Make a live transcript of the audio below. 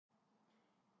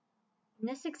In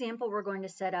this example, we're going to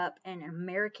set up an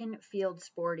American field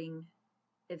sporting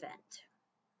event.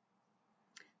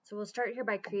 So we'll start here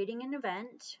by creating an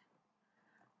event.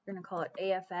 We're going to call it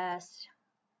AFS,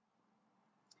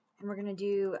 and we're going to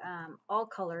do all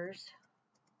colors.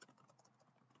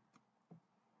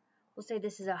 We'll say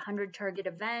this is a 100 target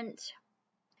event.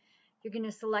 You're going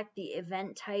to select the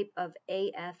event type of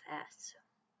AFS.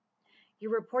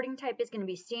 Your reporting type is going to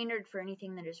be standard for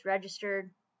anything that is registered.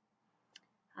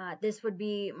 This would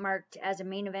be marked as a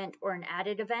main event or an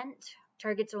added event.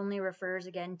 Targets only refers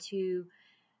again to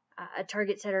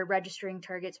targets that are registering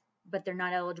targets, but they're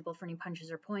not eligible for any punches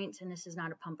or points, and this is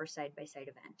not a pump or side-by-side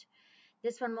event.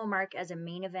 This one will mark as a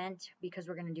main event because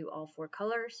we're going to do all 4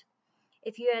 colors.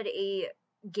 If you had a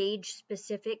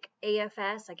gauge-specific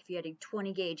AFS, like if you had a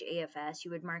 20 gauge AFS,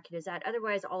 you would mark it as that.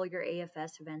 Otherwise, all your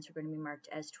AFS events are going to be marked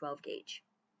as 12 gauge.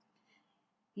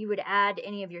 You would add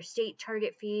any of your state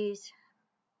target fees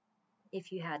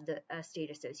if you had the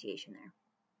state association there.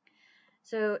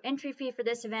 So entry fee for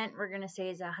this event, we're going to say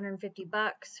is $150.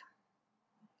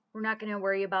 We're not going to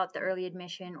worry about the early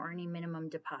admission or any minimum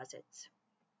deposits.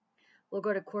 We'll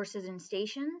go to courses and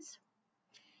stations,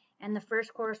 and the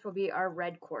first course will be our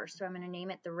red course. So I'm going to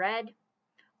name it the red.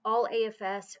 All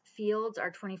AFS fields are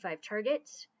 25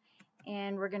 targets,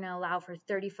 and we're going to allow for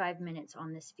 35 minutes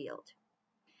on this field.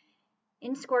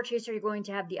 In Score Chaser, you're going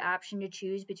to have the option to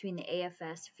choose between the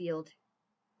AFS field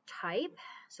type.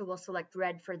 So we'll select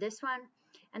red for this one,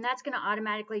 and that's going to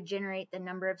automatically generate the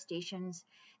number of stations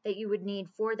that you would need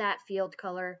for that field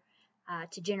color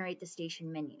to generate the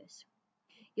station menus.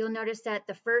 You'll notice that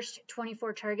the first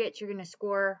 24 targets, you're going to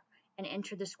score and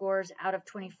enter the scores out of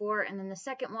 24, and then the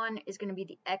second one is going to be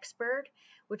the Xbird,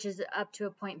 which is up to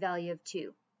a point value of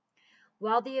 2.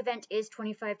 While the event is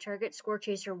 25 targets, Score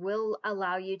Chaser will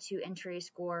allow you to enter a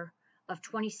score of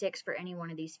 26 for any one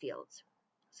of these fields.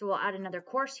 So we'll add another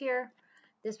course here.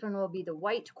 This one will be the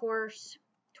white course,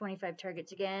 25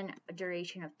 targets again, a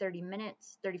duration of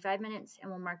 35 minutes, and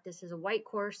we'll mark this as a white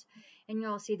course, and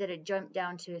you'll see that it jumped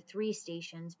down to 3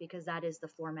 stations because that is the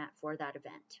format for that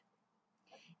event.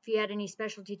 If you had any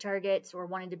specialty targets or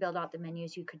wanted to build out the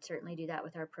menus, you could certainly do that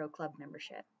with our Pro Club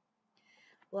membership.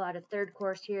 We'll add a third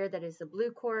course here that is the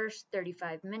blue course,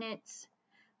 35 minutes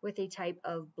with a type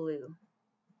of blue.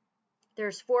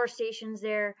 There's 4 stations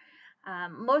there.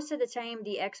 Most of the time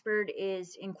the Xbird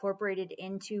is incorporated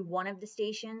into one of the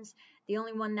stations. The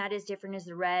only one that is different is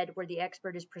the red, where the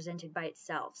Xbird is presented by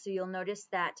itself. So you'll notice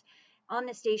that on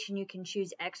the station you can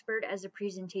choose Xbird as a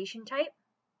presentation type,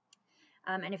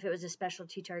 and if it was a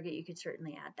specialty target you could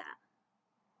certainly add that.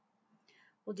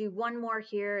 We'll do one more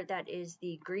here that is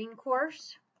the green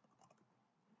course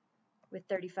with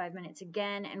 35 minutes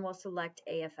again, and we'll select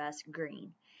AFS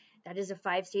green. That is a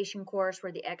 5-station course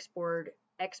where the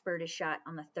Xbird is shot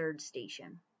on the 3rd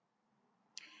station.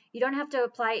 You don't have to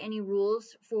apply any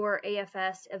rules for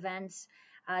AFS events.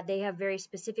 They have very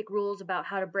specific rules about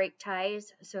how to break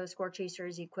ties, so Score Chaser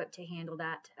is equipped to handle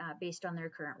that based on their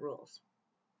current rules.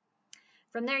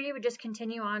 From there, you would just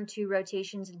continue on to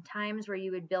rotations and times where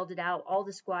you would build it out. All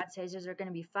the squad sizes are going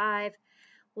to be 5.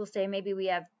 We'll say maybe we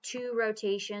have 2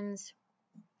 rotations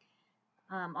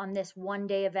on this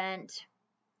one-day event.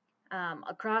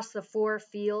 Across the 4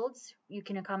 fields, you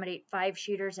can accommodate 5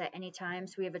 shooters at any time,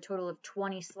 so we have a total of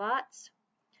 20 slots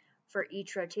for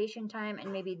each rotation time,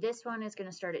 and maybe this one is going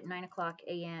to start at 9 o'clock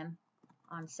a.m.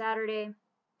 on Saturday,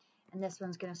 and this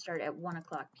one's going to start at 1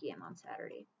 o'clock p.m. on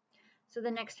Saturday. So the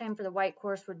next time for the white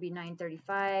course would be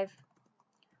 9:35,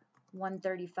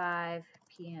 1:35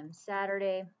 p.m.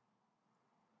 Saturday.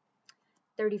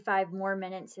 35 more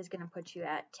minutes is going to put you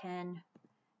at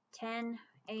 10:10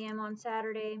 a.m. on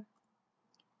Saturday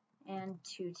and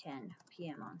 2:10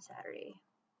 p.m. on Saturday,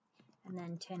 and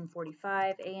then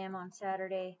 10:45 a.m. on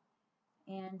Saturday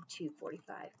and 2:45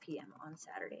 p.m. on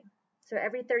Saturday. So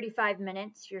every 35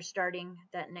 minutes you're starting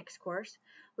that next course.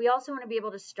 We also want to be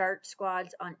able to start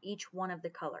squads on each one of the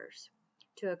colors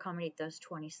to accommodate those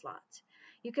 20 slots.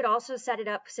 You could also set it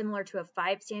up similar to a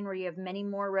 5-stand where you have many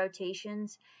more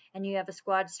rotations and you have a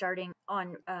squad starting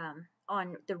on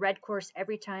the red course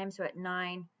every time, so at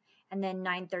 9 and then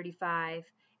 9:35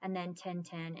 and then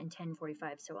 10:10 and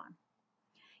 10:45, so on.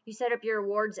 You set up your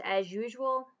awards as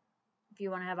usual. If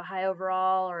you want to have a high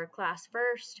overall or a class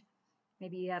first,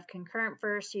 maybe you have concurrent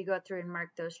first, so you go through and mark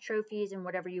those trophies, and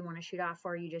whatever you want to shoot off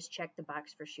for, you just check the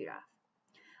box for shoot off.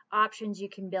 Options you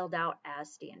can build out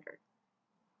as standard.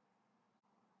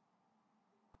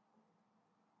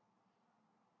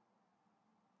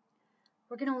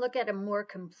 We're going to look at a more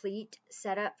complete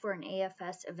setup for an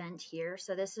AFS event here.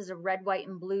 So this is a red, white,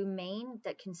 and blue main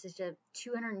that consists of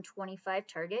 225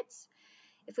 targets.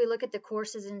 If we look at the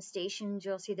courses and stations,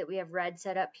 you'll see that we have red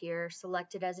set up here,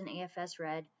 selected as an AFS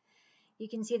red. You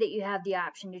can see that you have the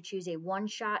option to choose a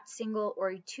one-shot single or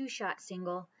a two-shot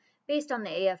single based on the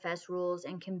AFS rules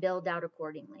and can build out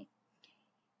accordingly.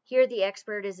 Here the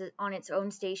Xbird is on its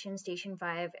own station, station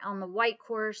 5. On the white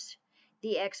course,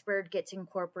 the Xbird gets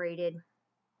incorporated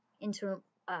into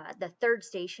the third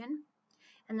station.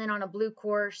 And then on a blue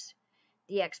course,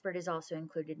 the Xbird is also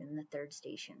included in the third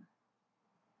station.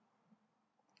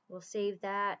 We'll save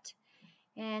that.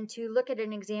 And to look at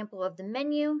an example of the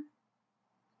menu,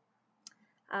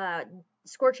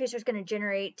 Score Chaser is going to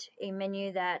generate a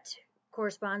menu that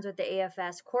corresponds with the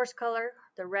AFS course color,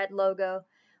 the red logo.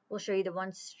 We'll show you the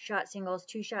one-shot singles,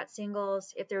 two-shot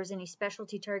singles. If there was any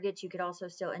specialty targets, you could also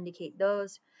still indicate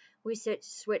those. We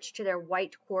switch to their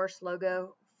white course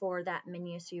logo for that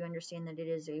menu so you understand that it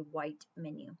is a white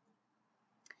menu.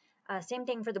 Same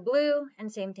thing for the blue and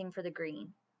same thing for the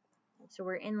green. So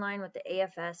we're in line with the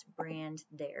AFS brand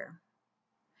there.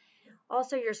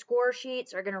 Also, your score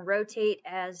sheets are going to rotate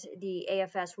as the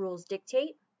AFS rules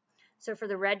dictate. So for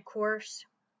the red course,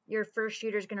 your first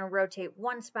shooter is going to rotate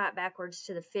one spot backwards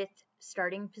to the 5th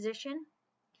starting position.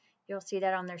 You'll see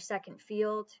that on their second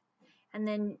field. And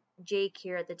then Jake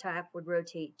here at the top would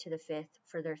rotate to the 5th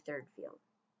for their third field.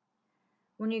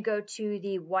 When you go to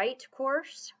the white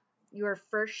course, your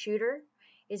first shooter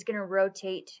is going to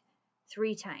rotate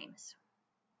 3 times.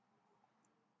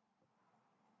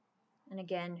 And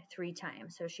again, 3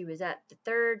 times. So she was at the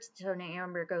 3rd, so now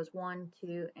Amber goes 1,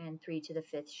 2, and 3 to the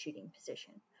 5th shooting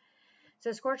position.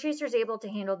 So Score Chaser is able to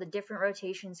handle the different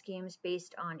rotation schemes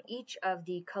based on each of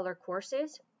the color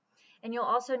courses. And you'll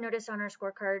also notice on our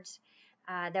scorecards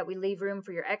that we leave room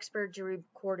for your Xbird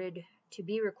to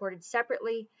be recorded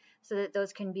separately so that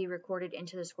those can be recorded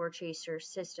into the Score Chaser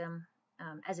system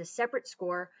as a separate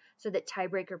score so that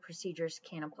tiebreaker procedures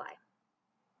can apply.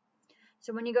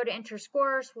 So when you go to enter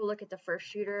scores, we'll look at the first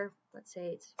shooter. Let's say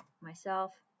it's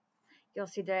myself. You'll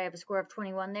see that I have a score of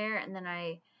 21 there, and then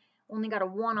I only got a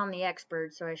 1 on the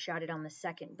Xbird, so I shot it on the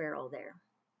second barrel there.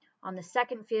 On the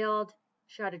second field,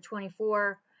 shot a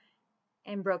 24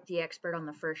 and broke the Xbird on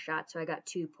the first shot, so I got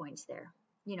 2 points there,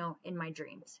 you know, in my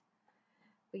dreams.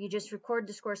 But you just record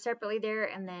the score separately there,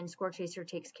 and then Score Chaser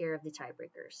takes care of the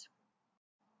tiebreakers.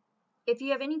 If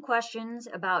you have any questions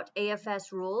about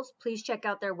AFS rules, please check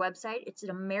out their website. It's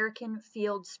at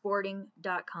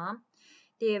AmericanFieldSporting.com.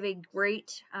 They have a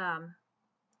great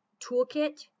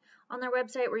toolkit on their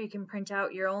website where you can print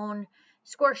out your own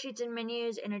score sheets and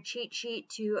menus and a cheat sheet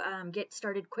to get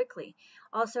started quickly.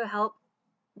 Also help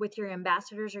with your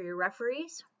ambassadors or your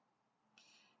referees,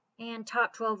 and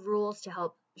top 12 rules to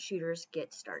help shooters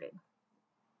get started.